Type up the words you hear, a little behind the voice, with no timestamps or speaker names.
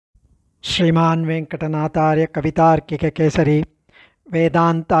श्रीमान वेंकटनाथार्य कवितार्किक केसरी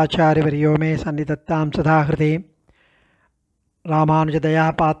वेदांताचार्यवर्यो मे सन्निधत्तां सदा हृदि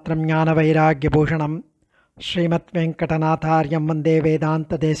रामानुजदयापात्रं ज्ञानवैराग्यभूषणं श्रीमद्वेंकटनाथार्यं वन्दे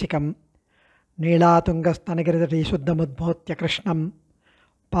वेदान्तदेशिकं नीलातुङ्गस्तनगिरिधरीशुद्धमुद्बोध्य कृष्णं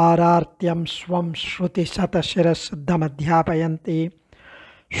पारार्त्यं स्वं श्रुतिशतशिरःशुद्धमध्यापयन्ति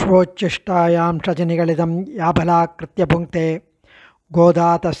श्वोच्छिष्टायां षजनिगलितं याबलाकृत्य भुङ्क्ते गोदा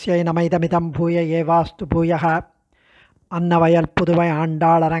तस्यै नमैदमिदं भूय एवास्तु भूयः अन्नवयल पुदुवै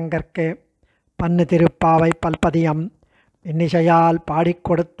आण्डाळरङ्गर्क्कु पन्नु तिरुप्पावै पल्पदियम् இன்னிசையால் பாடிக்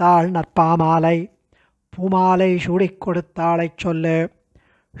கொடுத்தாள் நற்பாமாலை பூமாலை சூடிக் கொடுத்தாளைச் சொல்லு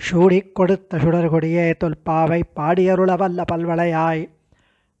சூடிக் கொடுத்த சுடர்கொடியே தொல்பாவை பாடியருள வல்ல பல்வளையாய்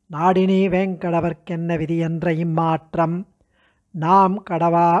நாடினி வேங்கடவர்க்கென்ன விதி என்ற இம்மாற்றம் நாம்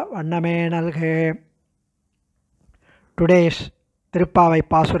கடவா வண்ணமே நல்கு. Today's Tiruppavai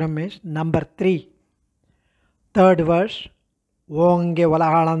Pasuram is number 3, third verse. ஓங்கி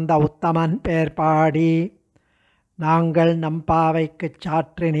உலகளந்த உத்தமன் பேர் பாடி நாங்கள் நம்பாவைக்குச்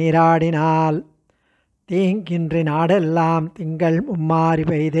சாற்று நீராடினால் தீங்கின்றி நாடெல்லாம் திங்கள் மும்மாறி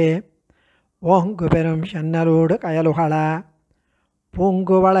பெய்து ஓங்கு பெரும் சென்னலூடு கயலுகள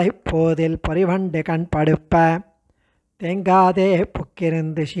பூங்குவளை போதில் பொறிவண்டு கண் படுப்ப தேங்காதே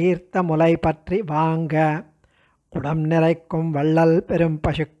புக்கிருந்து சீர்த்த முலை பற்றி வாங்க குடம் நிறைக்கும் வள்ளல் பெரும்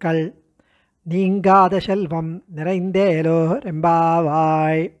பசுக்கள் நீங்காத செல்வம் நிறைந்தேலோ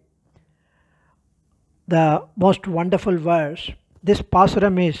ரெம்பாவாய். The most wonderful verse. This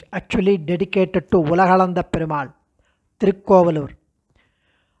Pasuram is actually dedicated to Ulagalanda Perumal, Tirukkovalur,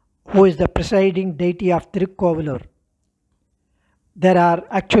 who is the presiding deity of Tirukkovalur. There are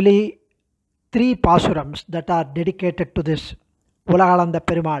actually 3 Pasurams that are dedicated to this Ulagalanda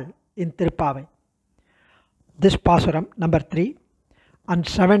Perumal in Tiruppavai. This Pasuram, number 3, and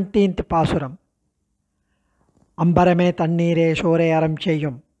 17th Pasuram, Ambarame Tannire Shore Aram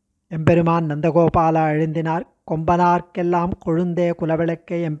Cheyum. எம்பெருமான் நந்தகோபாலா எழுந்தினார் கொம்பனார்க்கெல்லாம் கொழுந்தே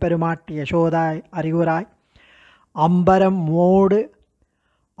குலவிளக்கே எம்பெருமாட்டி யசோதாய் அறிவுராய் அம்பரம் mode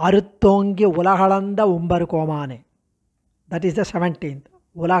அறுத்தோங்கி உலகளந்த உம்பர் கோமானே. That is the 17th,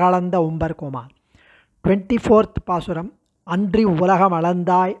 உலகளந்த உம்பர் கோமான். 24th Pasuram, அன்றி உலகம்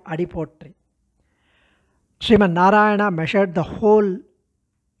அளந்தாய் அடி போற்றி. Srimad Narayana measured the whole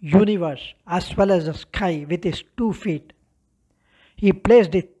universe as well as the sky with his 2 feet. He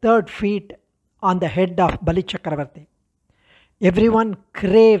placed his 3rd feet on the head of Bali Chakravarti. Everyone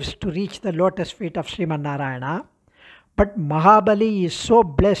craves to reach the lotus feet of Srimad Narayana, but Mahabali is so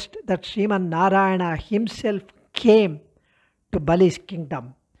blessed that Srimad Narayana himself came to Bali's kingdom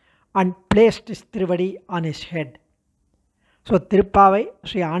and placed his thiruvadi on his head. So Tiruppavai,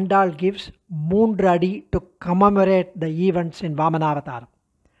 Sri Andal gives 3 adi to commemorate the events in Vamanavataram.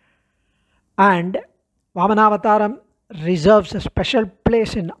 And Vamanavataram reserves a special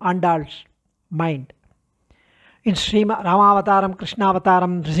place in Andal's mind. In Ramavataram,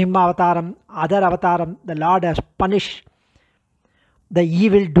 Krishnavataram, Nrisimhavataram, other avataram, the Lord has punished the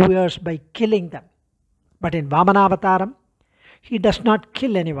evil doers by killing them. But in Vamanavataram, he does not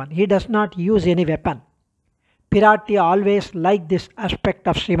kill anyone. He does not use any weapon. Pirati always liked this aspect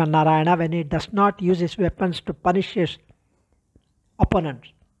of Srimad Narayana when he does not use his weapons to punish his opponents.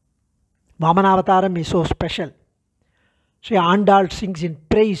 Vamanavataram is so special. Sri Andal sings in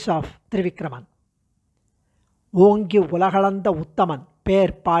praise of Trivikraman. Ongi Ulagalanda Uttaman, Per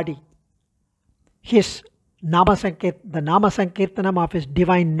Padi. The Nama Sankirtanam of his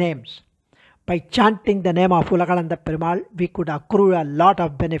divine names. By chanting the name of Ulagalanda Perumal, we could accrue a lot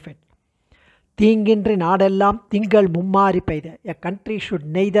of benefit. Thingindri Nadellam Tingal Mummari Paide. A country should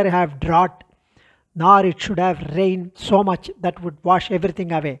neither have drought nor it should have rain so much that would wash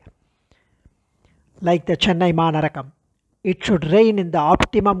everything away. Like the Chennai Manarakam. It should rain in the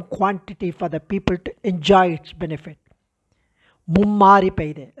optimum quantity for the people to enjoy its benefit. Mummari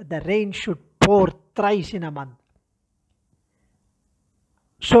Paide. The rain should pour thrice in a month.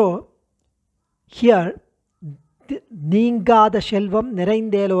 So, here, Ningada Shelvam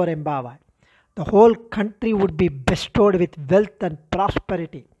Neraindelo Rembavai. The whole country would be bestowed with wealth and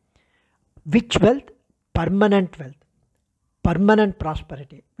prosperity. Which wealth? Permanent wealth. Permanent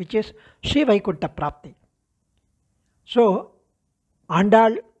prosperity, which is Sri Vaikunta Prapti. So,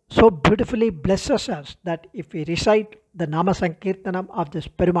 Andal so beautifully blesses us that if we recite the Nama Sankirtanam of this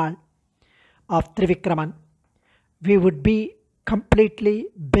Perumal, of Trivikraman, we would be completely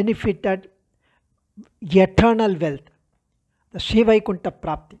benefited eternal wealth, the Sri Vaikunta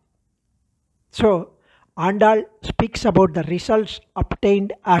Prapti. So, Andal speaks about the results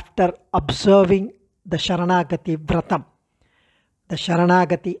obtained after observing the Sharanagati Vratam, the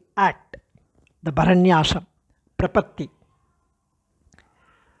Sharanagati Act. the Bharanyasam, Prapatti.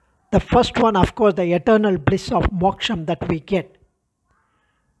 The first one, of course, the eternal bliss of moksham that we get,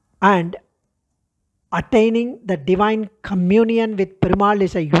 and attaining the divine communion with Perumal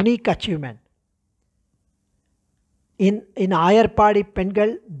is a unique achievement. In Ayarpadi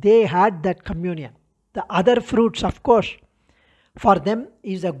Pengal, they had that communion. The other fruits, of course, for them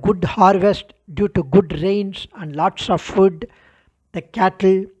is a good harvest due to good rains and lots of food, the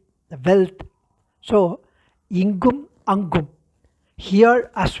cattle, the wealth. So, ingum angum,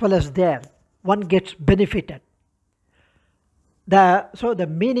 here as well as there, one gets benefited. So the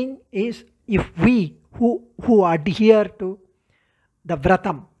meaning is, if we who adhere to the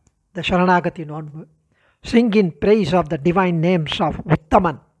Vratam, the Sharanagati non, sing in praise of the divine names of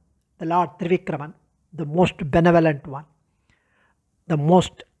Uttaman, the Lord Trivikraman, the most benevolent one, the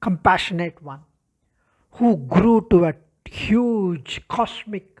most compassionate one, who grew to a huge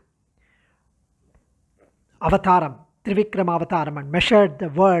cosmic avataram, Trivikrama avataram, and measured the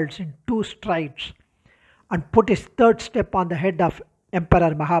worlds in 2 strides and put his 3rd step on the head of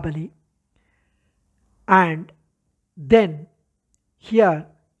Emperor Mahabali. And then here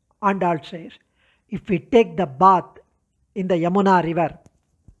Andal says, if we take the bath in the Yamuna river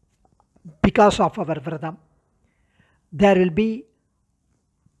because of our Vratam, there will be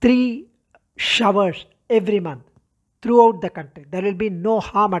 3 showers every month throughout the country. There will be no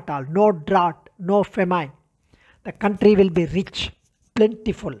harm at all, no drought, no famine. The country will be rich,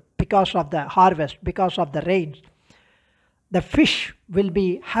 plentiful because of the harvest, because of the rains. The fish will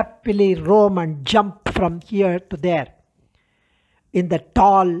be happily roam and jump from here to there in the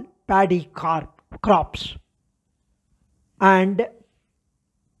tall paddy crops. And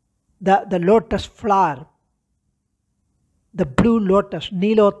the lotus flower, the blue lotus,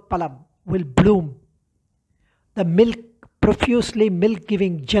 Nilotpalam, will bloom. The milk, profusely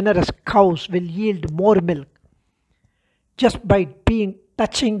milk-giving generous cows will yield more milk. Just by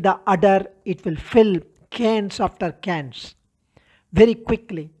touching the udder, it will fill cans after cans very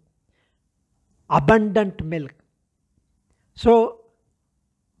quickly. Abundant milk. So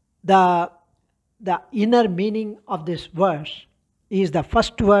the inner meaning of this verse is, the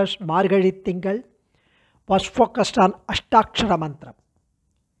first verse, Margarit Tingal, was focused on Ashtakshara mantra.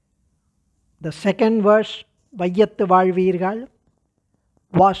 The second verse, Vayyattu Vaalveergal,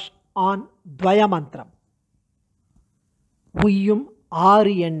 was on Dvaya mantra. Uyyum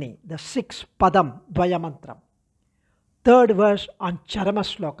Ari Enni, the 6th Padam Dvaya mantra. Third verse on Charama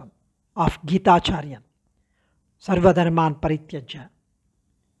Slokam of Gita Acharyan, Sarvadharman Parityajya.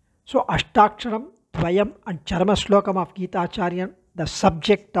 So Ashtaksharam, Dvayam and Charama Slokam of Gita Acharyan, the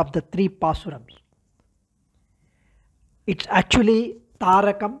subject of the 3 Pasurams. It's actually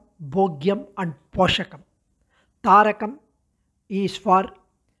Tarakam, Bhogyam and Poshakam. Tarakam is for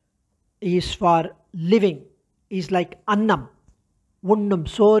living, is like Annam, Unnum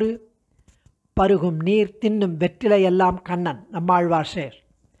Soru, Parugum Neer, Thinnum Vettila Ellam Kannan, Nammalvar says.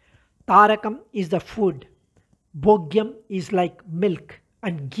 Tarakam is the food. Bhogyam is like milk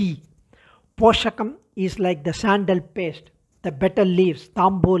and ghee. Poshakam is like the sandal paste, the betel leaves,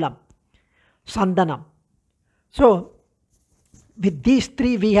 Tambulam, Sandanam. So, with these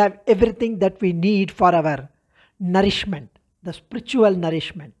 3, we have everything that we need for our nourishment, the spiritual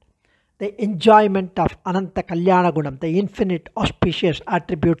nourishment, the enjoyment of Ananta Kalyana Gunam, the infinite auspicious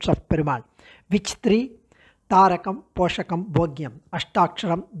attributes of Perumal. Which 3? Tarakam, Poshakam, Bhogyam,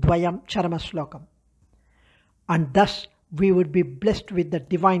 Ashtaksharam, Dvayam, Charama Slokam. And thus we would be blessed with the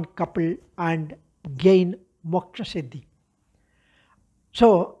divine couple and gain Moksha Siddhi.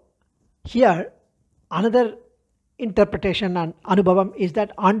 So here another interpretation and Anubhavam is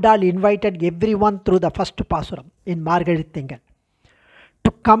that Andal invited everyone through the first Pasuram in Margarit Tingal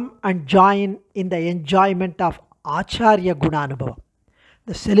to come and join in the enjoyment of Acharya Gunanubhavam,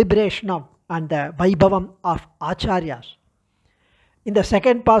 the celebration of and the Vaibhavam of Acharyas. In the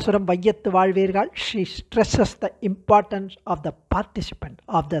second Pasuram, Vayyattu Vaalveergal, she stresses the importance of the participant,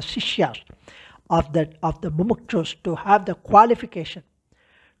 of the Sishyas, of the Mumukshus to have the qualification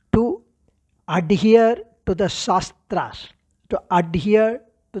to adhere to the Shastras, to adhere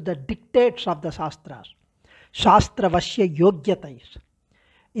to the dictates of the Shastras. Shastra Vasya Yogyatais.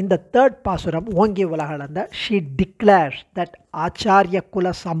 In the third Pasuram, Vangi Valahalanda, she declares that Acharya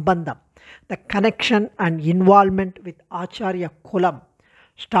Kula Sambandham, the connection and involvement with Acharya Kulam,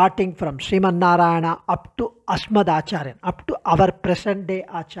 starting from Sriman Narayana up to Asmad Acharyan, up to our present day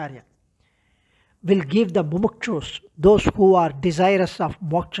Acharya, will give the Mumukshus, those who are desirous of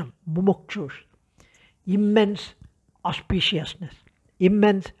moksham, Mumukshus, immense auspiciousness,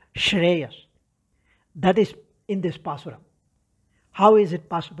 immense shreyas. That is in this Pasuram. How is it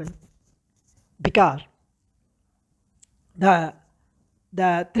possible? because the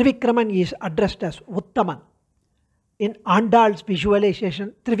Trivikraman is addressed as Uttaman. In Andal's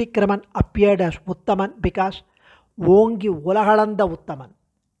visualization, Trivikraman appeared as Uttaman because Ongi Ulagalanda Uttaman.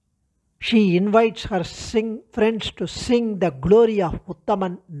 She invites her friends to sing the glory of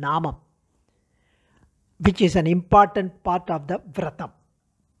Uttaman Namam, which is an important part of the Vratam.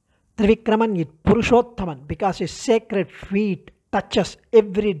 Trivikraman is Purushottaman because his sacred feet touches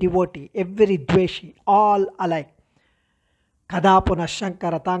every devotee, every dveshi, all alike. Kadapuna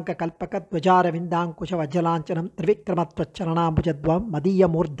Shankara Tanka Kalpakat Vajara Vindankusha Vajalanchanam Trivikramatvacharanambujadvam Madiya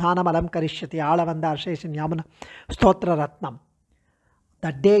Murdhanam Alam Karishyati Alavandar Shesin Yamana Stotra Ratnam.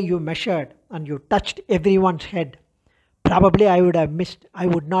 The day you measured and you touched everyone's head, probably I would have missed, I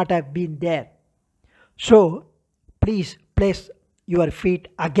would not have been there. So please place your feet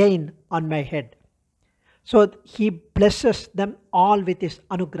again on my head. So he blesses them all with his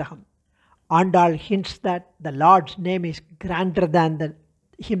anugraham. Andal hints that the Lord's name is grander than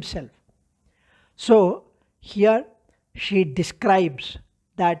himself. So here she describes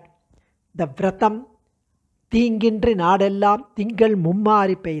that the Vratam Thingindri Nadellam Tingal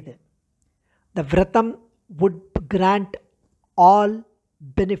Mummari Peide. The Vratam would grant all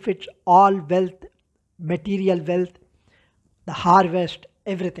benefits, all wealth, material wealth, the harvest,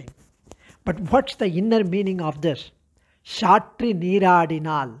 everything. But what's the inner meaning of this? Shatri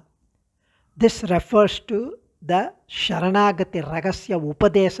Niradinal. This refers to the Sharanagati Ragasya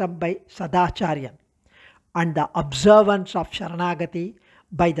Upadesam by Sadacharyan and the observance of Sharanagati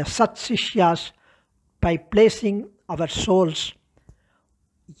by the Sat Sishyas by placing our souls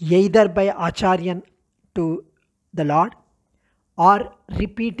either by Acharyan to the Lord or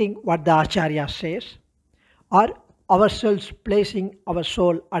repeating what the Acharya says, or ourselves placing our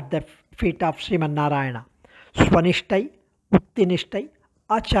soul at the feet of Sriman Narayana. Swanishtai, Uktinishtai,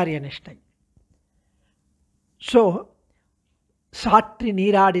 Acharyanishtai. So, Satri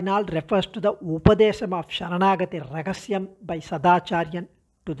Niradinal refers to the Upadesam of Sharanagati Ragasyam by Sadacharyan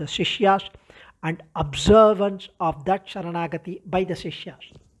to the Sishyas and observance of that Sharanagati by the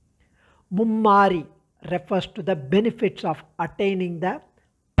Sishyas. Mummari refers to the benefits of attaining the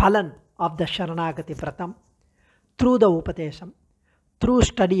Palan of the Sharanagati Vratam through the Upadesam, through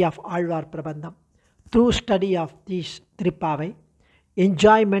study of Alvar Prabandham, through study of these tiruppAvai,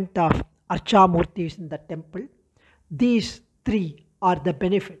 enjoyment of Archamurtis in the temple. These three are the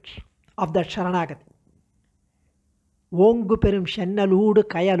benefits of the Sharanagati. Ongu Perum Shennaludu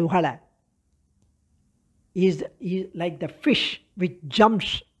Kayaluhala is like the fish which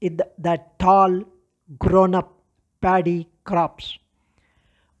jumps in the tall grown up paddy crops.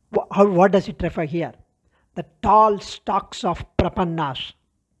 What does it refer here? The tall stalks of prapannas,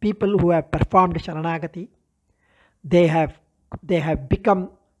 people who have performed Sharanagati, they have become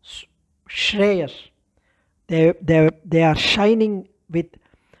Shreyas. They are shining with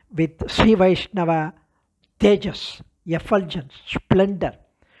Sri Vaishnava tejas, effulgence, splendor,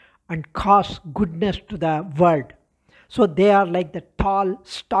 and cause goodness to the world. So they are like the tall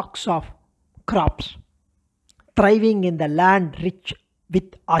stalks of crops, thriving in the land rich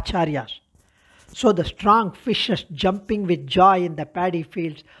with acharyas. So the strong fishes jumping with joy in the paddy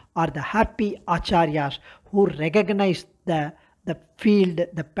fields are the happy acharyas who recognize the field,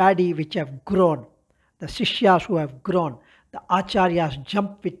 the paddy which have grown, the sishyas who have grown. The acharyas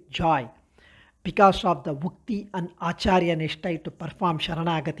jump with joy. Because of the Mukti and Acharya Nishtai to perform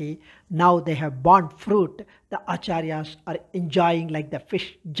Sharanagati, now they have borne fruit. The Acharyas are enjoying like the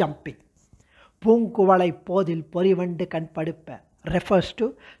fish jumping. Punkuvalai Podil Porivandu Kan Paduppa refers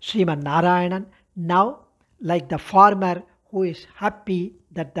to Sriman Narayanan, now like the farmer who is happy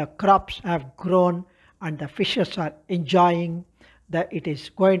that the crops have grown and the fishes are enjoying, that it's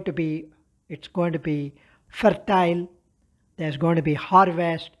going to be fertile, there's going to be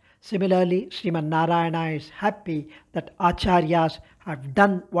harvest. Similarly, Sriman Narayana is happy that Acharyas have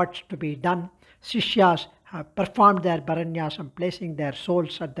done what's to be done. Sishyas have performed their baranyasam, placing their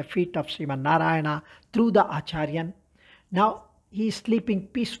souls at the feet of Sriman Narayana through the Acharyan. Now he is sleeping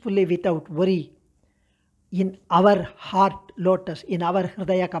peacefully without worry in our heart lotus, in our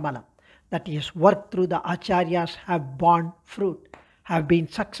Hridaya Kamala, that his work through the Acharyas have borne fruit, have been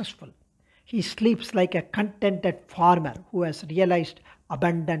successful. He sleeps like a contented farmer who has realized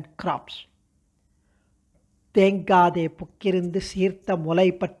abundant crops. Thengade Pukkirindu Sirtha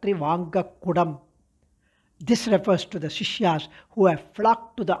Mulai Patri Vanga Kudam. This refers to the Sishyas who have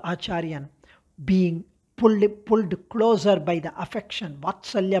flocked to the Acharyan, being pulled closer by the affection,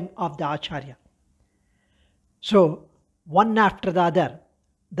 Vatsalyam of the Acharya. So, one after the other,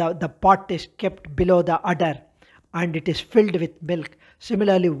 the pot is kept below the udder, and it is filled with milk.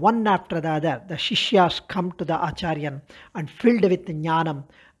 Similarly, one after the other, the Shishyas come to the Acharyan and filled with Jnanam,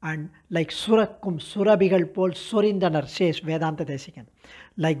 and like Surakkum, Surabigal Pol Surindanar, says Vedanta Desikan.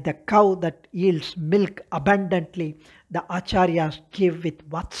 Like the cow that yields milk abundantly, the Acharyas give with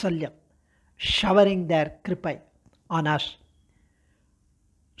Vatsalyam, showering their kripai on us.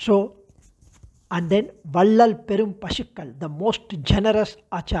 So, and then Vallal Perum Pashikal, the most generous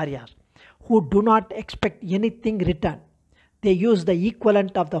Acharyas, who do not expect anything return. They use the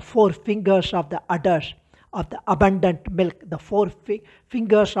equivalent of the 4 fingers of the udders of the abundant milk. The 4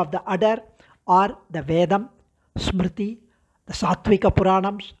 fingers of the udder are the Vedam, Smriti, the Satvika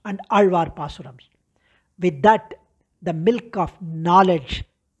Puranams, and Alvar Pasurams. With that, the milk of knowledge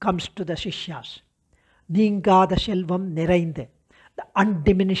comes to the Shishyas. Ningada Selvam Nirainde, the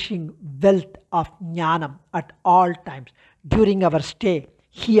undiminishing wealth of Jnanam at all times during our stay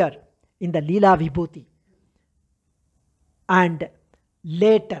here in the Leela Vibhuti, and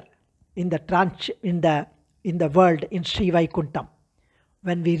later in the world in Sri Vaikuntham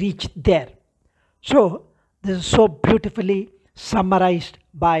when we reach there. So this is so beautifully summarized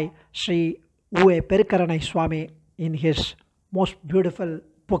by Sri U.A. Perikaranai Swami in his most beautiful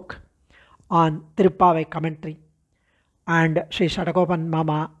book on tiruppAvai commentary, and Sri Sadagopan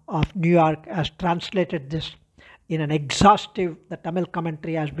Mama of New York has translated this in an exhaustive, the Tamil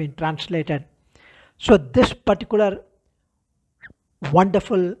commentary has been translated. So this particular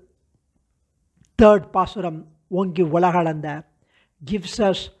wonderful third Pasuram, Ongi Volagalanda, gives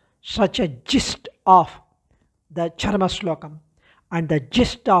us such a gist of the Charma Slokam and the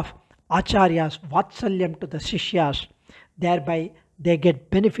gist of Acharya's Vatsalyam to the Sishyas. Thereby they get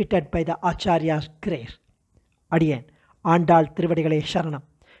benefited by the Acharya's grace. Adiyen, Andal Thiruvadigale Sharanam,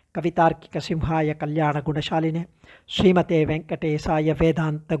 Kavitarkika Simhaya Kalyana Gunashaline, Srimathe Venkatesaya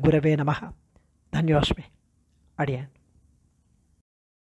Vedanta Gurave Namaha. Dhanyosmi. Adiyen.